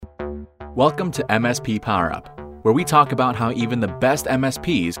Welcome to MSP Power Up, where we talk about how even the best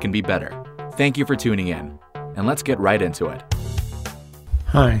MSPs can be better. Thank you for tuning in, and let's get right into it.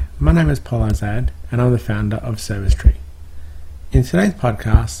 Hi, my name is Paul Azad, and I'm the founder of Service Tree. In today's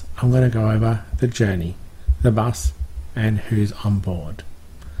podcast, I'm going to go over the journey, the bus, and who's on board.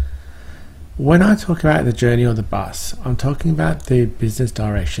 When I talk about the journey or the bus, I'm talking about the business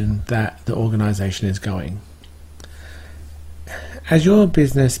direction that the organization is going. As your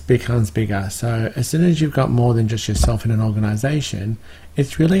business becomes bigger, so as soon as you've got more than just yourself in an organization,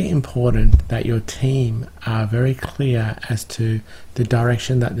 it's really important that your team are very clear as to the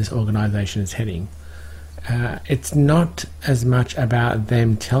direction that this organization is heading. It's not as much about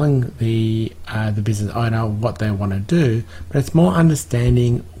them telling the business owner what they want to do, but it's more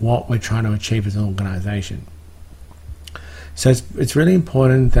understanding what we're trying to achieve as an organization. So it's really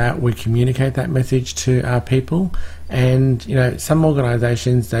important that we communicate that message to our people. And some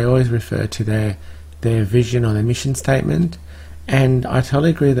organizations, they always refer to their vision or their mission statement, and I totally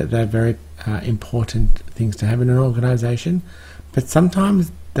agree that they're very important things to have in an organization, but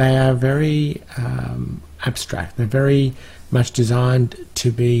sometimes they are very abstract. They're very much designed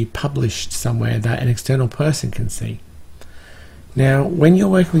to be published somewhere that an external person can see. Now, when you're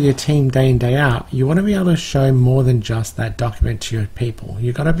working with your team day in, day out, you want to be able to show more than just that document to your people.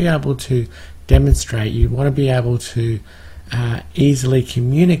 You've got to be able to demonstrate, you want to be able to easily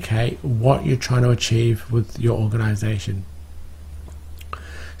communicate what you're trying to achieve with your organization.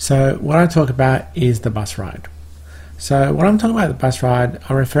 So what I talk about is the bus ride. So when I'm talking about the bus ride,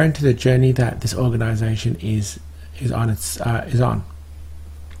 I'm referring to the journey that this organization is on.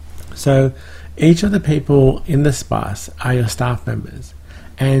 So each of the people in this bus are your staff members,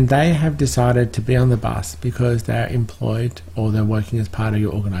 and they have decided to be on the bus because they're employed or they're working as part of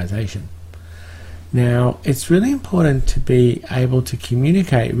your organization. Now, it's really important to be able to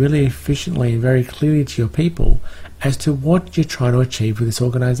communicate really efficiently and very clearly to your people as to what you're trying to achieve with this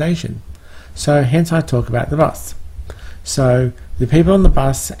organization. So hence I talk about the bus. So the people on the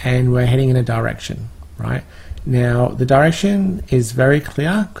bus, and we're heading in a direction, right? Now, the direction is very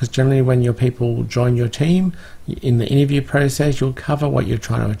clear because generally when your people join your team, in the interview process, you'll cover what you're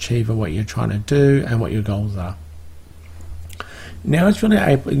trying to achieve and what you're trying to do and what your goals are. Now it's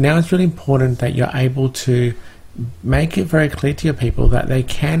really important that you're able to make it very clear to your people that they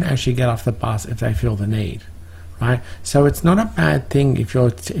can actually get off the bus if they feel the need, right? So it's not a bad thing if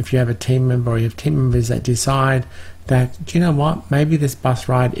you have a team member or you have team members that decide that, do you know what, maybe this bus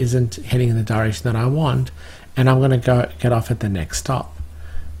ride isn't heading in the direction that I want, and I'm going to go get off at the next stop.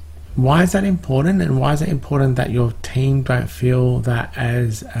 Why is that important, and why is it important that your team don't feel that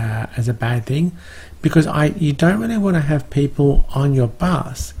as a bad thing? Because you don't really want to have people on your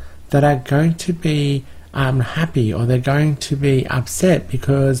bus that are going to be happy, or they're going to be upset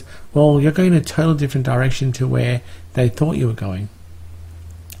because, well, you're going in a totally different direction to where they thought you were going.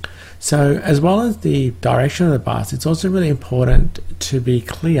 So as well as the direction of the bus, it's also really important to be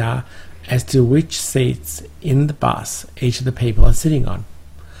clear as to which seats in the bus each of the people are sitting on.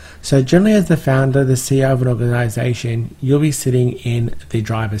 So generally, as the founder, the CEO of an organization, you'll be sitting in the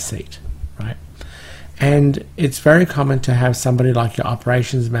driver's seat, right? And it's very common to have somebody like your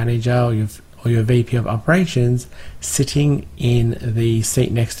operations manager or your VP of operations sitting in the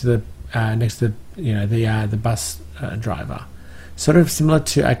seat next to the bus driver, sort of similar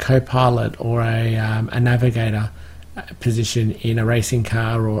to a co-pilot or a navigator position in a racing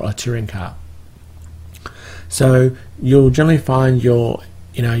car or a touring car. So you'll generally find your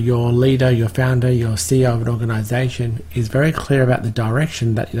leader, your founder, your CEO of an organization is very clear about the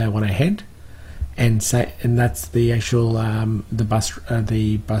direction that they want to head, and that's the actual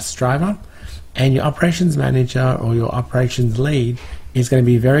the bus driver, and your operations manager or your operations lead is going to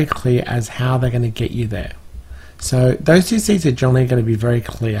be very clear as how they're going to get you there. So those two seats are generally going to be very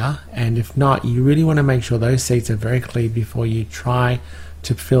clear, and if not, you really want to make sure those seats are very clear before you try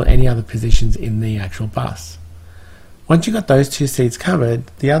to fill any other positions in the actual bus. Once you've got those two seats covered,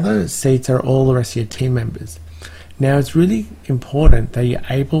 the other seats are all the rest of your team members. Now, it's really important that you're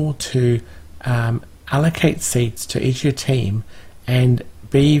able to allocate seats to each of your team and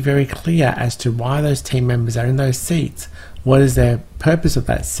be very clear as to why those team members are in those seats, what is their purpose of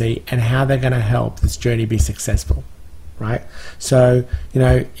that seat, and how they're going to help this journey be successful, right? So,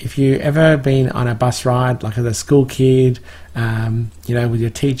 if you've ever been on a bus ride, like as a school kid, with your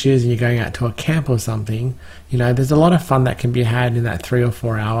teachers, and you're going out to a camp or something, there's a lot of fun that can be had in that 3 or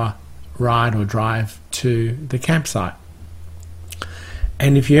 4 hour ride or drive to the campsite.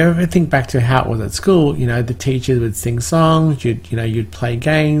 And if you ever think back to how it was at school, the teachers would sing songs, you'd play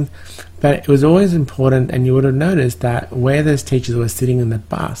games, but it was always important, and you would have noticed that where those teachers were sitting in the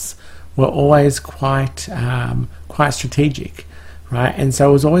bus were always quite strategic, right? And so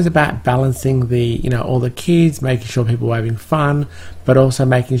it was always about balancing all the kids, making sure people were having fun, but also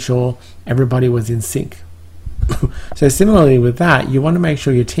making sure everybody was in sync. So similarly with that, you want to make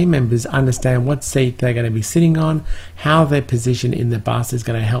sure your team members understand what seat they're going to be sitting on, how their position in the bus is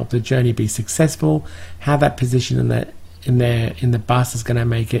going to help the journey be successful, how that position in the bus is going to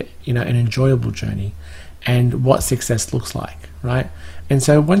make it an enjoyable journey, and what success looks like, right? And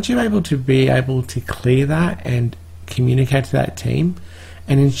so once you're able to clear that and communicate to that team,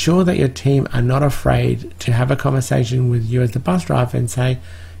 and ensure that your team are not afraid to have a conversation with you as the bus driver and say,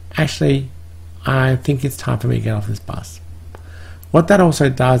 actually, I think it's time for me to get off this bus. What that also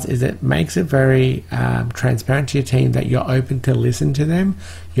does is it makes it very transparent to your team that you're open to listen to them,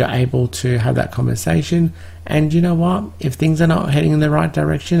 you're able to have that conversation, and you know what? If things are not heading in the right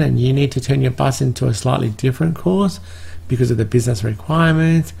direction and you need to turn your bus into a slightly different course because of the business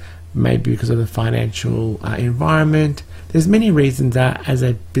requirements, maybe because of the financial environment, there's many reasons that as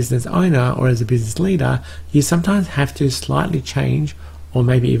a business owner or as a business leader, you sometimes have to slightly change or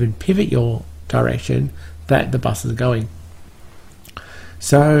maybe even pivot your direction that the bus is going.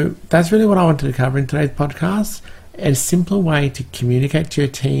 So that's really what I wanted to cover in today's podcast. A simpler way to communicate to your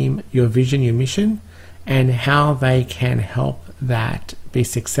team your vision, your mission, and how they can help that be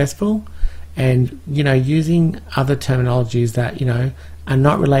successful, and using other terminologies that are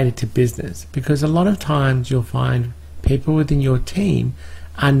not related to business, because a lot of times you'll find people within your team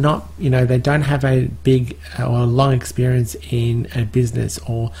are not, they don't have a big or long experience in a business,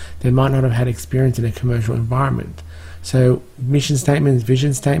 or they might not have had experience in a commercial environment. So mission statements,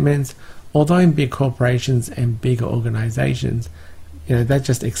 vision statements, although in big corporations and bigger organizations, they're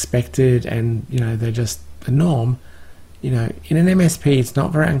just expected and, they're just the norm. In an MSP, it's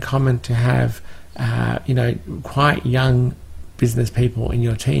not very uncommon to have, quite young business people in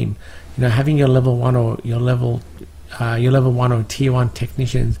your team. Having your level 1 or your level 1 or tier 1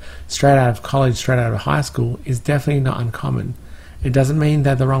 technicians straight out of college, straight out of high school is definitely not uncommon. It doesn't mean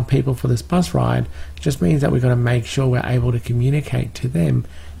they're the wrong people for this bus ride. It just means that we've got to make sure we're able to communicate to them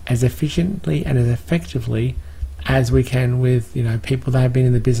as efficiently and as effectively as we can with people that have been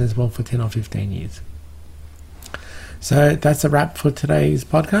in the business world for 10 or 15 years. So that's a wrap for today's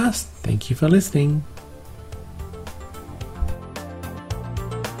podcast. Thank you for listening.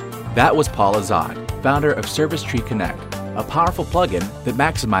 That was Paul Azad, founder of Service Tree Connect, a powerful plugin that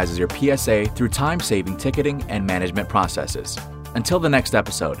maximizes your PSA through time-saving ticketing and management processes. Until the next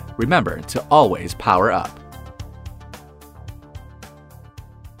episode, remember to always power up.